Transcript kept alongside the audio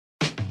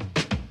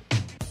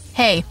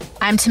Hey,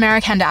 I'm Tamara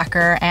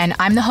Kandaker, and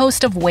I'm the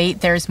host of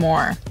Wait, There's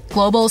More,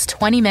 Global's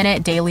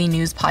 20-minute daily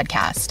news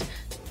podcast.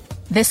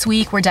 This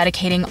week, we're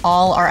dedicating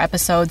all our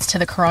episodes to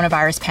the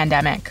coronavirus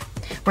pandemic.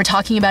 We're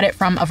talking about it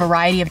from a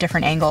variety of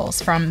different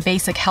angles, from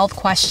basic health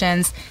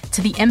questions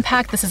to the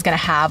impact this is going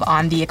to have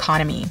on the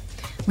economy.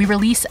 We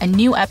release a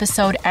new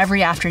episode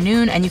every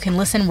afternoon, and you can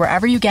listen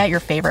wherever you get your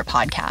favorite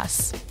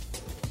podcasts.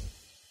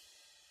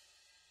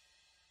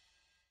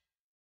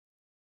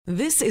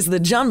 This is the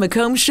John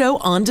McComb Show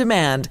on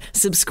demand.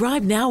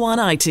 Subscribe now on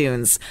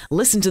iTunes.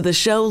 Listen to the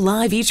show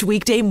live each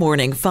weekday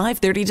morning,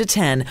 5:30 to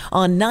 10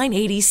 on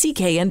 980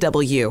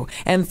 CKNW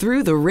and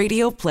through the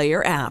Radio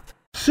Player app.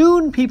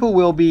 Soon people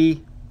will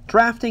be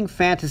drafting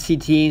fantasy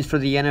teams for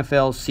the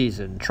NFL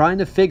season, trying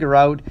to figure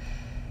out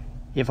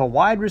if a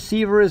wide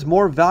receiver is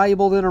more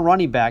valuable than a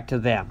running back to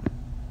them.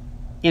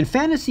 In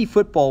fantasy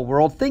football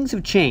world, things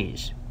have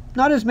changed.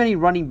 Not as many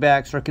running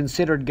backs are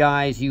considered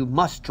guys you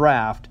must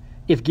draft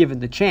if given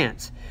the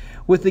chance.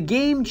 With the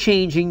game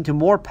changing to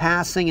more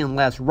passing and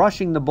less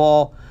rushing the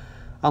ball,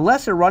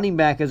 unless a running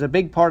back is a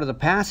big part of the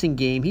passing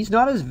game, he's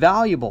not as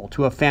valuable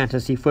to a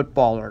fantasy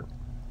footballer.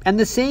 And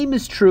the same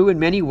is true in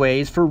many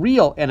ways for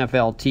real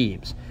NFL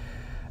teams.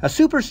 A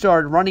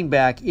superstar running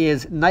back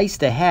is nice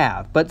to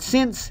have, but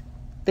since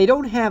they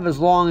don't have as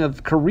long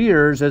of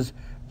careers as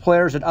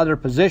players at other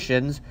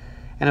positions,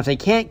 and if they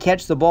can't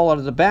catch the ball out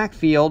of the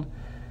backfield,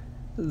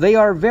 they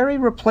are very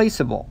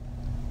replaceable.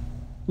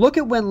 Look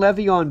at when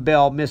Le'Veon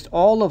Bell missed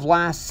all of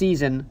last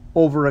season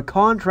over a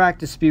contract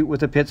dispute with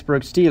the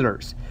Pittsburgh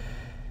Steelers.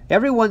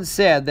 Everyone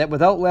said that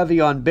without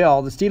Le'Veon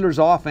Bell, the Steelers'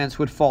 offense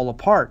would fall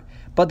apart,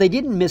 but they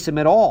didn't miss him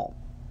at all.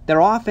 Their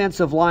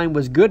offensive line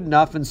was good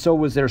enough, and so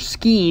was their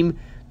scheme,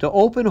 to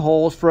open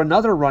holes for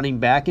another running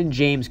back in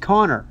James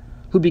Conner,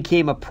 who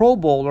became a Pro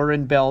Bowler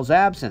in Bell's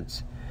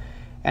absence.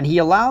 And he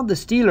allowed the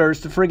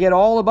Steelers to forget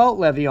all about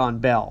Le'Veon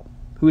Bell,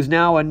 who's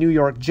now a New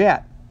York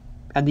Jet.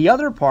 And the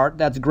other part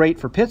that's great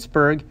for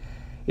Pittsburgh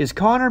is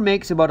Conner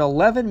makes about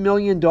 $11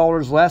 million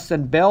less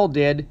than Bell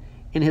did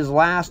in his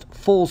last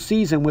full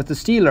season with the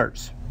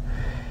Steelers.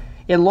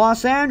 In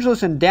Los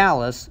Angeles and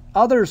Dallas,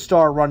 other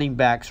star running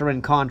backs are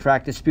in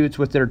contract disputes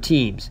with their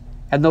teams,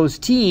 and those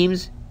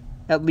teams,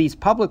 at least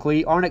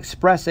publicly, aren't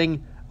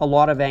expressing a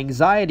lot of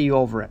anxiety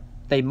over it.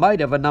 They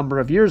might have a number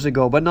of years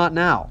ago, but not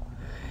now.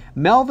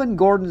 Melvin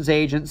Gordon's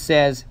agent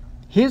says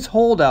his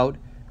holdout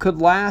could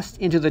last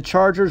into the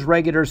Chargers'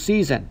 regular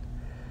season.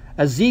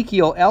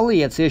 Ezekiel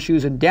Elliott's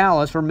issues in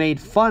Dallas were made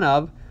fun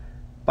of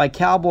by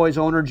Cowboys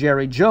owner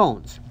Jerry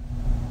Jones.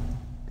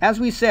 As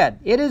we said,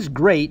 it is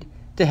great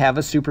to have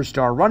a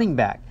superstar running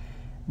back,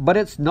 but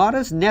it's not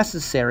as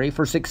necessary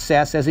for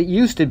success as it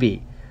used to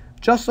be.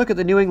 Just look at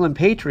the New England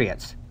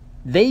Patriots.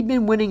 They've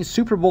been winning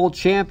Super Bowl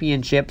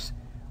championships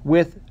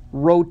with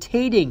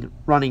rotating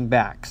running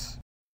backs.